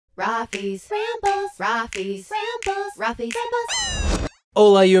Rafi's Rambles, Rafi's Rambles, Rafi's Rambles.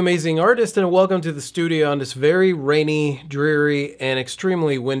 Hola, you amazing artist, and welcome to the studio on this very rainy, dreary, and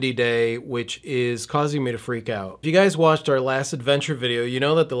extremely windy day, which is causing me to freak out. If you guys watched our last adventure video, you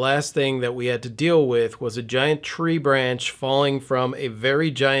know that the last thing that we had to deal with was a giant tree branch falling from a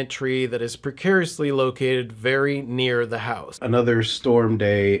very giant tree that is precariously located very near the house. Another storm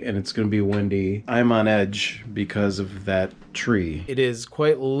day, and it's going to be windy. I'm on edge because of that tree. It is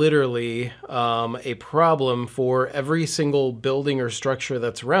quite literally a problem for every single building or structure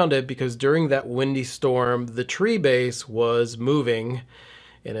that's around it, because during that windy storm, the tree base was moving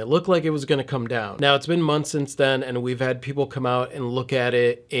and it looked like it was going to come down. Now, it's been months since then, and we've had people come out and look at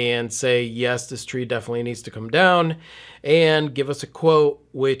it and say, yes, this tree definitely needs to come down, and give us a quote,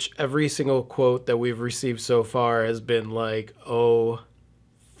 which every single quote that we've received so far has been like, oh,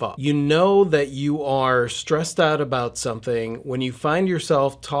 fuck. You know that you are stressed out about something when you find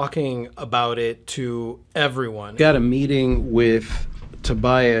yourself talking about it to everyone. Got a meeting with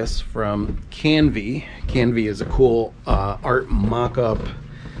Tobias from CANVY. CANVY is a cool art mock-up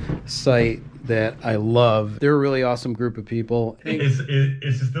site that I love. They're a really awesome group of people. Is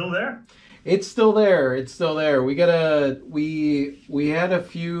it still there? It's still there. It's still there. We had a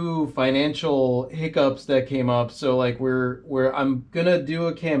few financial hiccups that came up. So like I'm gonna do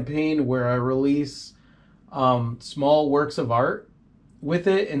a campaign where I release small works of art with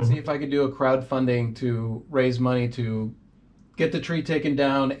it and see if I could do a crowdfunding to raise money to get the tree taken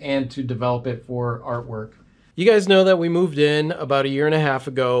down and to develop it for artwork. You guys know that we moved in about 1.5 years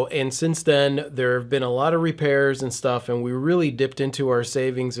ago, and since then there have been a lot of repairs and stuff, and we really dipped into our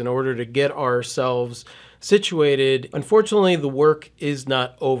savings in order to get ourselves situated. Unfortunately, the work is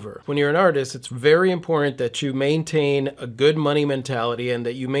not over. When you're an artist, it's very important that you maintain a good money mentality and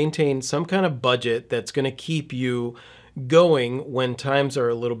that you maintain some kind of budget that's going to keep you going when times are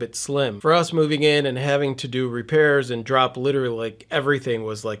a little bit slim. For us, moving in and having to do repairs and drop literally like everything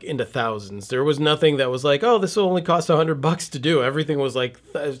was like into thousands. There was nothing that was like, oh, this will only cost $100 to do. Everything was like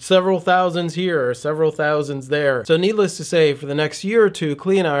several thousands here or several thousands there. So needless to say, for the next year or two,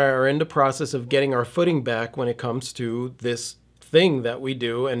 Clea and I are in the process of getting our footing back when it comes to this thing that we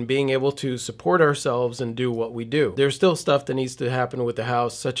do and being able to support ourselves and do what we do. There's still stuff that needs to happen with the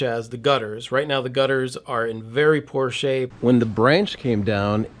house, such as the gutters. Right now the gutters are in very poor shape. When the branch came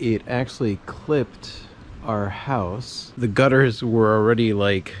down, it actually clipped our house. The gutters were already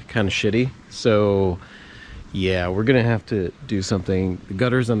like kind of shitty, so yeah, we're gonna have to do something. The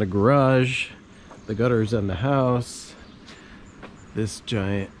gutters on the garage, the gutters on the house, this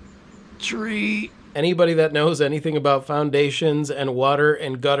giant tree. Anybody that knows anything about foundations and water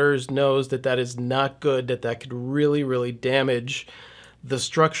and gutters knows that that is not good, that could really, really damage the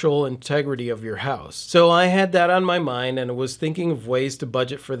structural integrity of your house. So I had that on my mind and was thinking of ways to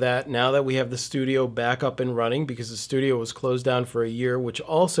budget for that now that we have the studio back up and running, because the studio was closed down for 1 year, which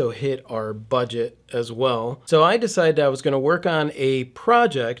also hit our budget as well. So I decided I was going to work on a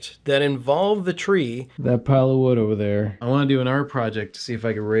project that involved the tree. That pile of wood over there. I want to do an art project to see if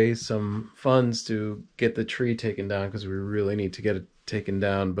I could raise some funds to get the tree taken down, because we really need to get it taken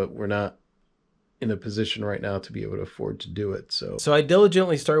down, but we're not in a position right now to be able to afford to do it. So I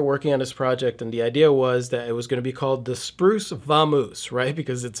diligently started working on this project, and the idea was that it was going to be called the Spruce Vamoose, right?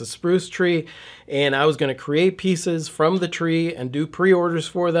 Because it's a spruce tree, and I was going to create pieces from the tree and do pre-orders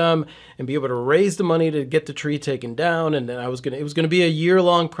for them and be able to raise the money to get the tree taken down. And then it was going to be a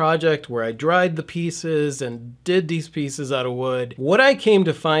year-long project where I dried the pieces and did these pieces out of wood. What I came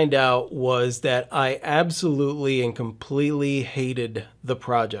to find out was that I absolutely and completely hated the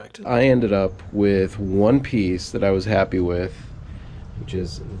project. I ended up with one piece that I was happy with, which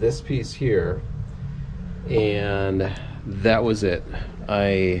is this piece here, and that was it.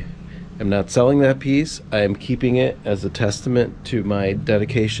 I am not selling that piece. I am keeping it as a testament to my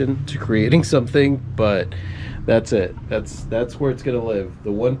dedication to creating something, but that's it. That's where it's gonna live.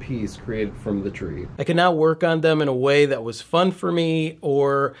 The one piece created from the tree. I can now work on them in a way that was fun for me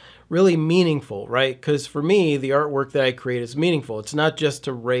or really meaningful, right? Because for me, the artwork that I create is meaningful. It's not just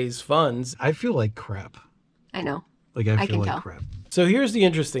to raise funds. I feel like crap. I know. Like I feel can like tell. crap. So here's the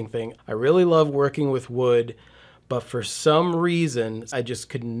interesting thing. I really love working with wood, but for some reason, I just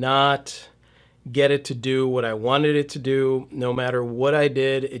could not get it to do what I wanted it to do. No matter what I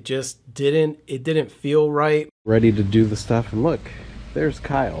did, it just didn't feel right. Ready to do the stuff, and look, there's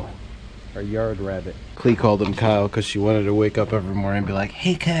Kyle, our yard rabbit. Clea called him Kyle because she wanted to wake up every morning and be like,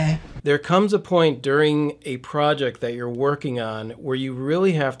 hey, Kyle. There comes a point during a project that you're working on where you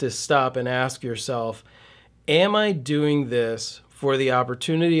really have to stop and ask yourself, am I doing this for the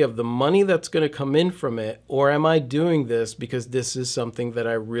opportunity of the money that's going to come in from it, or am I doing this because this is something that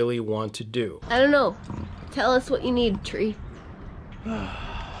I really want to do? I don't know. Tell us what you need, tree.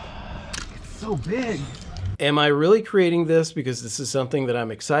 It's so big. Am I really creating this because this is something that I'm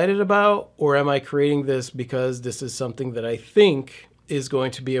excited about, or am I creating this because this is something that I think is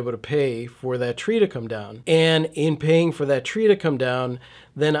going to be able to pay for that tree to come down? And in paying for that tree to come down,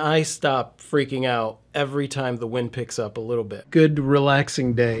 then I stop freaking out every time the wind picks up a little bit. Good,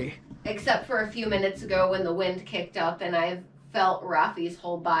 relaxing day. Except for a few minutes ago when the wind kicked up and I felt Rafi's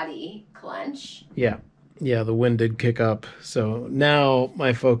whole body clench. Yeah, the wind did kick up. So now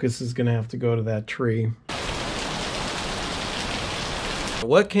my focus is gonna have to go to that tree.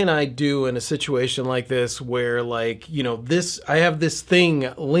 What can I do in a situation like this where, like, you know, I have this thing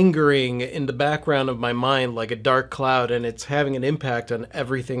lingering in the background of my mind like a dark cloud, and it's having an impact on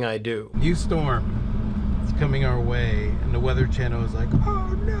everything I do. New storm is coming our way, and the Weather Channel is like,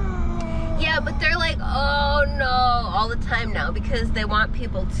 oh no. Yeah, but they're like, oh no, all the time now because they want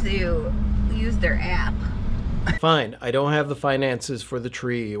people to use their app. Fine, I don't have the finances for the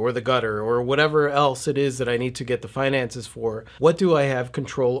tree or the gutter or whatever else it is that I need to get the finances for. What do I have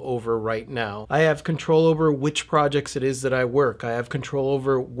control over right now? I have control over which projects it is that I work. I have control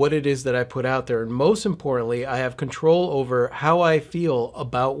over what it is that I put out there. And most importantly, I have control over how I feel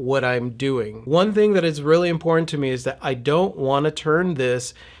about what I'm doing. One thing that is really important to me is that I don't want to turn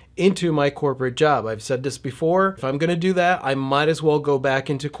this into my corporate job. I've said this before. If I'm going to do that, I might as well go back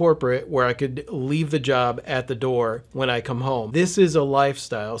into corporate where I could leave the job at the door when I come home. This is a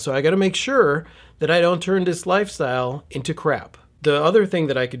lifestyle, so I got to make sure that I don't turn this lifestyle into crap. The other thing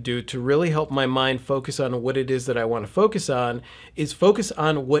that I could do to really help my mind focus on what it is that I want to focus on is focus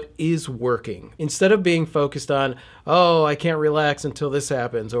on what is working. Instead of being focused on, oh, I can't relax until this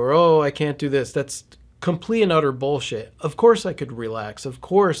happens, or oh, I can't do this. That's complete and utter bullshit. Of course I could relax. Of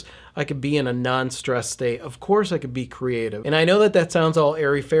course I could be in a non-stress state. Of course I could be creative. And I know that that sounds all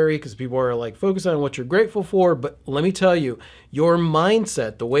airy-fairy because people are like, focus on what you're grateful for, but let me tell you, your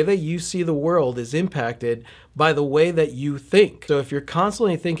mindset, the way that you see the world is impacted by the way that you think. So if you're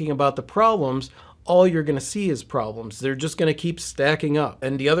constantly thinking about the problems, all you're going to see is problems. They're just going to keep stacking up.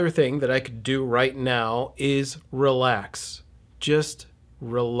 And the other thing that I could do right now is relax. Just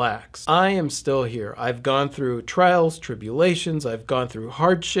relax. I am still here. I've gone through trials, tribulations, I've gone through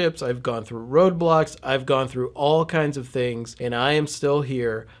hardships, I've gone through roadblocks, I've gone through all kinds of things, and I am still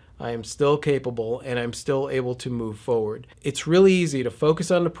here. I am still capable, and I'm still able to move forward. It's really easy to focus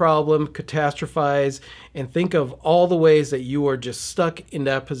on the problem, catastrophize, and think of all the ways that you are just stuck in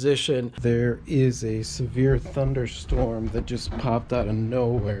that position. There is a severe thunderstorm that just popped out of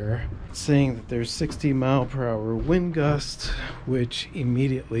nowhere, saying that there's 60-mile-per-hour wind gusts, which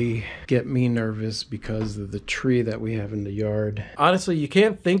immediately get me nervous because of the tree that we have in the yard. Honestly, you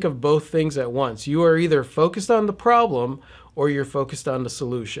can't think of both things at once. You are either focused on the problem or you're focused on the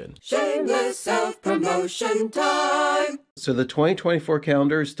solution. Shameless self-promotion time. So the 2024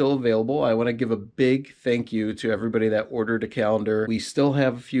 calendar is still available. I want to give a big thank you to everybody that ordered a calendar. We still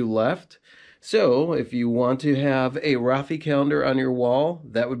have a few left. So if you want to have a Rafi calendar on your wall,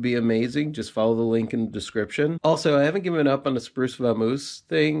 that would be amazing. Just follow the link in the description. Also, I haven't given up on the spruce vamoose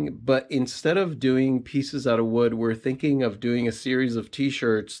thing, but instead of doing pieces out of wood, we're thinking of doing a series of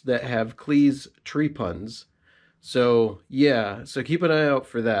t-shirts that have Clee's tree puns. So yeah, so keep an eye out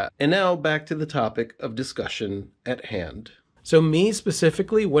for that. And now back to the topic of discussion at hand. So me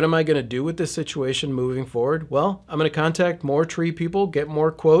specifically, what am I going to do with this situation moving forward? Well, I'm going to contact more tree people, get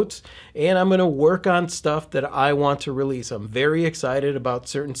more quotes, and I'm going to work on stuff that I want to release. I'm very excited about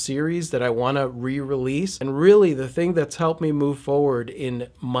certain series that I want to re-release. And really the thing that's helped me move forward in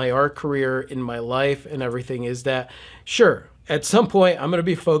my art career, in my life and everything is that, sure, at some point, I'm going to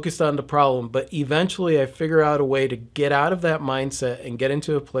be focused on the problem, but eventually I figure out a way to get out of that mindset and get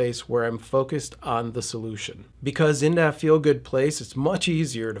into a place where I'm focused on the solution. Because in that feel-good place, it's much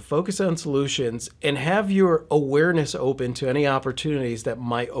easier to focus on solutions and have your awareness open to any opportunities that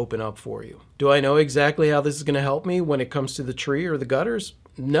might open up for you. Do I know exactly how this is going to help me when it comes to the tree or the gutters?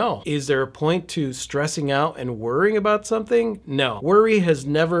 No. Is there a point to stressing out and worrying about something? No. Worry has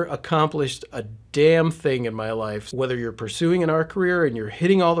never accomplished a damn thing in my life. Whether you're pursuing an art career and you're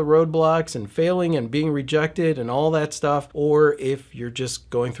hitting all the roadblocks and failing and being rejected and all that stuff, or if you're just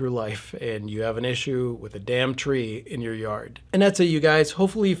going through life and you have an issue with a damn tree in your yard. And that's it, you guys.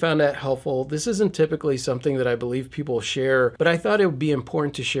 Hopefully you found that helpful. This isn't typically something that I believe people share, but I thought it would be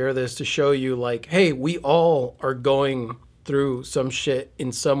important to share this to show you, like, hey, we all are going through some shit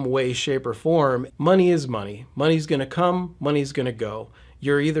in some way, shape, or form. Money is money. Money's gonna come, money's gonna go.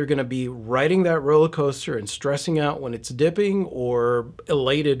 you're either going to be riding that roller coaster and stressing out when it's dipping or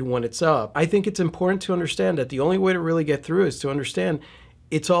elated when it's up. I think it's important to understand that the only way to really get through is to understand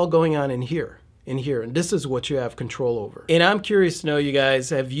it's all going on in here. And this is what you have control over. And I'm curious to know, you guys,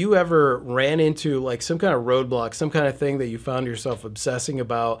 have you ever ran into like some kind of roadblock, some kind of thing that you found yourself obsessing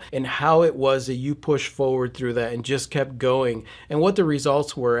about, and how it was that you pushed forward through that and just kept going, and what the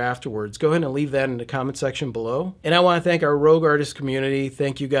results were afterwards? Go ahead and leave that in the comment section below. And I want to thank our Rogue Artist community.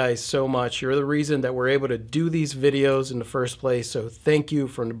 Thank you guys so much. You're the reason that we're able to do these videos in the first place, so thank you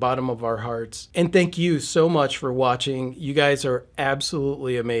from the bottom of our hearts. And thank you so much for watching. You guys are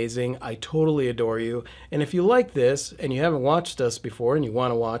absolutely amazing. I totally adore you. And if you like this and you haven't watched us before and you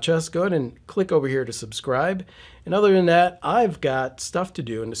want to watch us, go ahead and click over here to subscribe. And other than that, I've got stuff to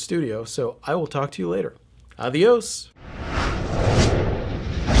do in the studio, so I will talk to you later. Adios.